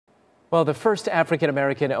Well, the first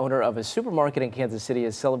African-American owner of a supermarket in Kansas City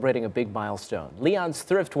is celebrating a big milestone. Leon's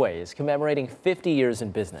Thriftway is commemorating 50 years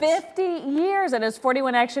in business. 50 years! And as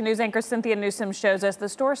 41 Action News anchor Cynthia Newsom shows us, the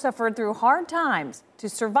store suffered through hard times to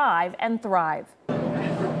survive and thrive.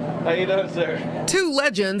 How you doing, sir? Two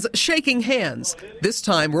legends shaking hands. This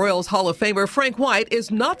time, Royals Hall of Famer Frank White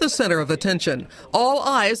is not the center of attention. All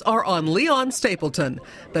eyes are on Leon Stapleton.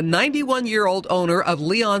 The 91-year-old owner of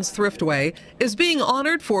Leon's Thriftway is being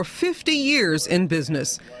honored for 50 years in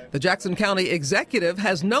business. The Jackson County executive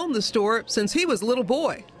has known the store since he was a little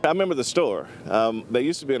boy. I remember the store. There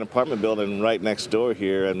used to be an apartment building right next door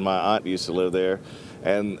here, and my aunt used to live there.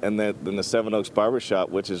 And then the Seven Oaks Barber Shop,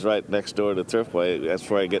 which is right next door to Thriftway. That's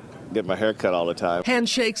where I get my hair cut all the time.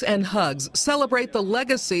 Handshakes and hugs celebrate the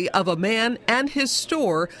legacy of a man and his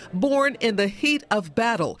store born in the heat of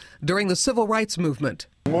battle during the Civil Rights Movement.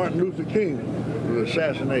 Martin Luther King was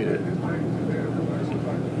assassinated.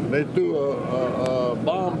 They threw a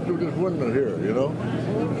bomb through this window here, you know,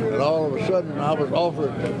 and all of a sudden I was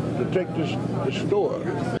offered to take this store.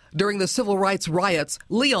 During the civil rights riots,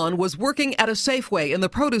 Leon was working at a Safeway in the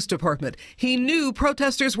produce department. He knew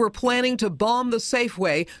protesters were planning to bomb the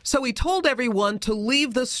Safeway, so he told everyone to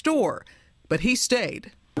leave the store. But he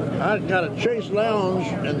stayed. I got a Chase lounge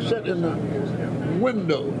and sat in the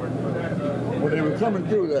window when they were coming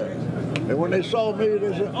through there. And when they saw me,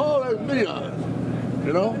 they said, "Oh, that's Leon."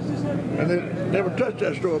 You know, and they never touched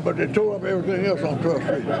that store, but they tore up everything else on 12th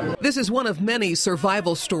Street. This is one of many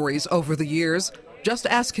survival stories over the years. Just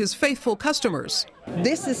ask his faithful customers.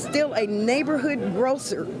 This is still a neighborhood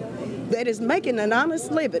grocer that is making an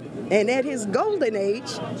honest living, and at his golden age,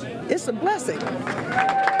 it's a blessing.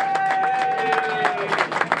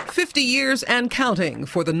 50 years and counting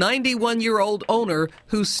for the 91-year-old owner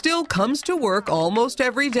who still comes to work almost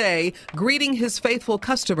every day, greeting his faithful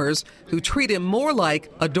customers who treat him more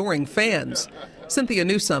like adoring fans. Cynthia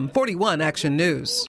Newsom, 41 Action News.